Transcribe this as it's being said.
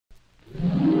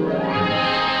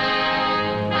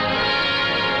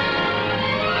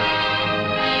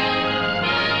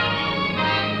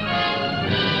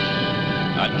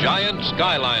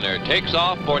Skyliner takes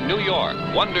off for New York,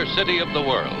 wonder city of the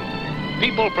world.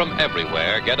 People from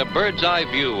everywhere get a bird's-eye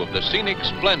view of the scenic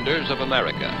splendors of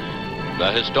America.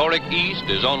 The historic East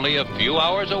is only a few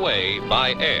hours away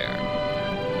by air.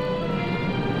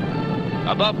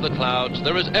 Above the clouds,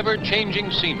 there is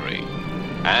ever-changing scenery.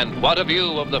 And what a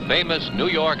view of the famous New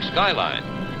York skyline.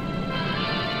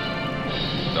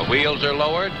 The wheels are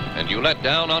lowered, and you let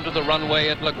down onto the runway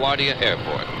at LaGuardia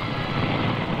Airport.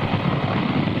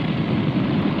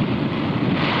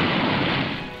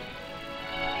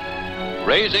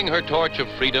 Raising her torch of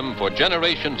freedom for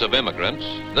generations of immigrants,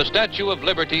 the Statue of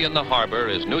Liberty in the harbor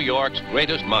is New York's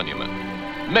greatest monument.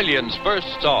 Millions first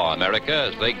saw America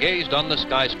as they gazed on the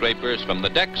skyscrapers from the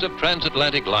decks of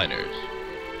transatlantic liners.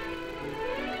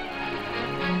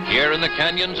 Here in the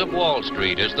canyons of Wall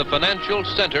Street is the financial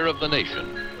center of the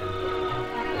nation.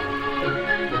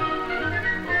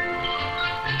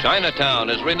 Chinatown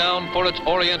is renowned for its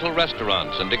oriental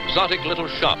restaurants and exotic little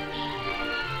shops.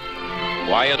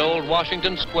 Quiet old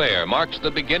Washington Square marks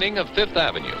the beginning of Fifth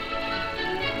Avenue.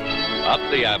 Up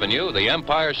the avenue, the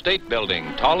Empire State Building,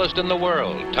 tallest in the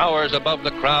world, towers above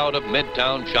the crowd of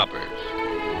midtown shoppers.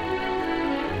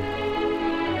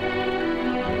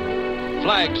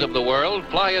 Flags of the world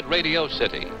fly at Radio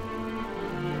City.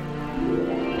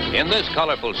 In this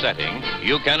colorful setting,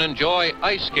 you can enjoy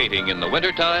ice skating in the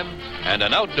wintertime and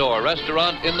an outdoor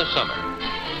restaurant in the summer.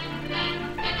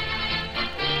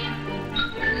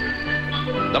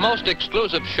 The most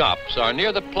exclusive shops are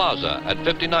near the plaza at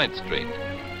 59th Street.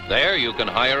 There you can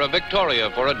hire a Victoria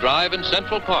for a drive in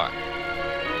Central Park.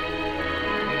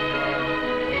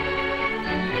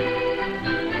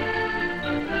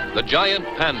 The giant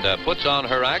panda puts on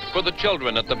her act for the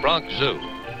children at the Bronx Zoo.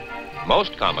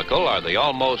 Most comical are the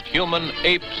almost human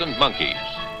apes and monkeys.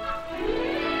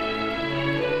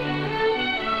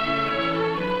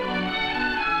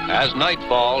 As night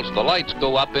falls, the lights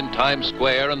go up in Times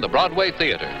Square and the Broadway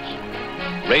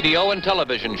theaters. Radio and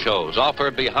television shows offer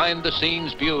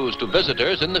behind-the-scenes views to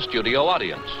visitors in the studio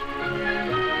audience.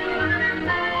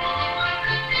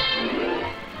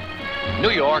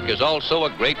 New York is also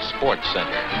a great sports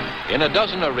center. In a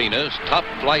dozen arenas,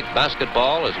 top-flight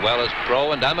basketball as well as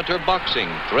pro and amateur boxing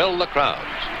thrill the crowds.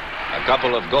 A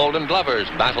couple of Golden Glovers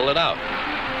battle it out.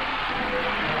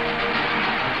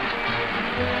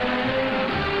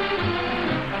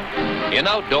 In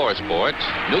outdoor sports,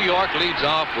 New York leads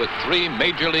off with 3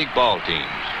 Major League ball teams.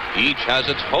 Each has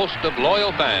its host of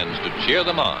loyal fans to cheer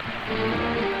them on.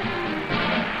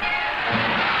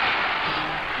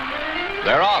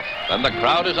 They're off, and the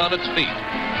crowd is on its feet.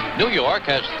 New York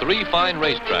has 3 fine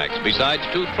racetracks besides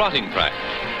 2 trotting tracks.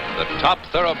 The top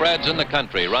thoroughbreds in the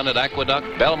country run at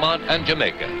Aqueduct, Belmont, and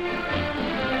Jamaica.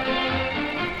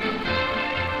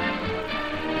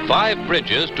 5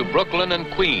 bridges to Brooklyn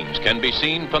and Queens can be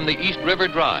seen from the East River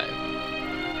Drive.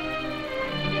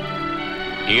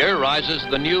 Here rises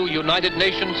the new United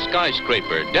Nations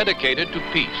skyscraper dedicated to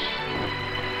peace.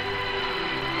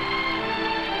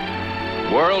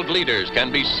 World leaders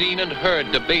can be seen and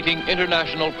heard debating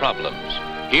international problems.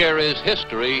 Here is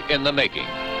history in the making.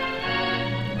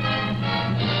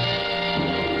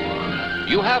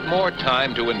 You have more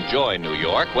time to enjoy New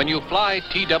York when you fly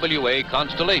TWA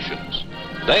Constellations.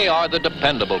 They are the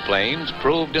dependable planes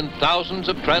proved in thousands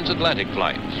of transatlantic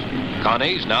flights.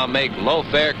 Connies now make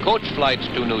low-fare coach flights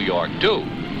to New York, too.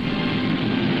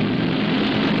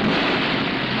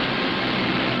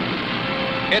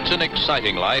 It's an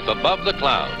exciting life above the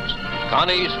clouds.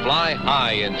 Connies fly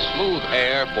high in smooth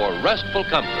air for restful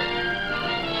comfort.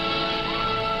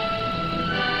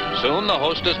 Soon the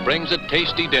hostess brings a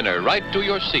tasty dinner right to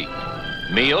your seat.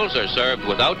 Meals are served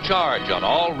without charge on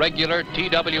all regular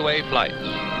TWA flights.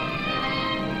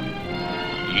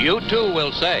 You too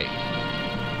will say,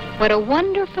 what a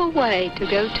wonderful way to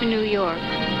go to New York.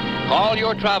 Call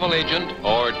your travel agent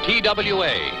or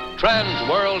TWA, Trans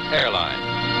World Airlines.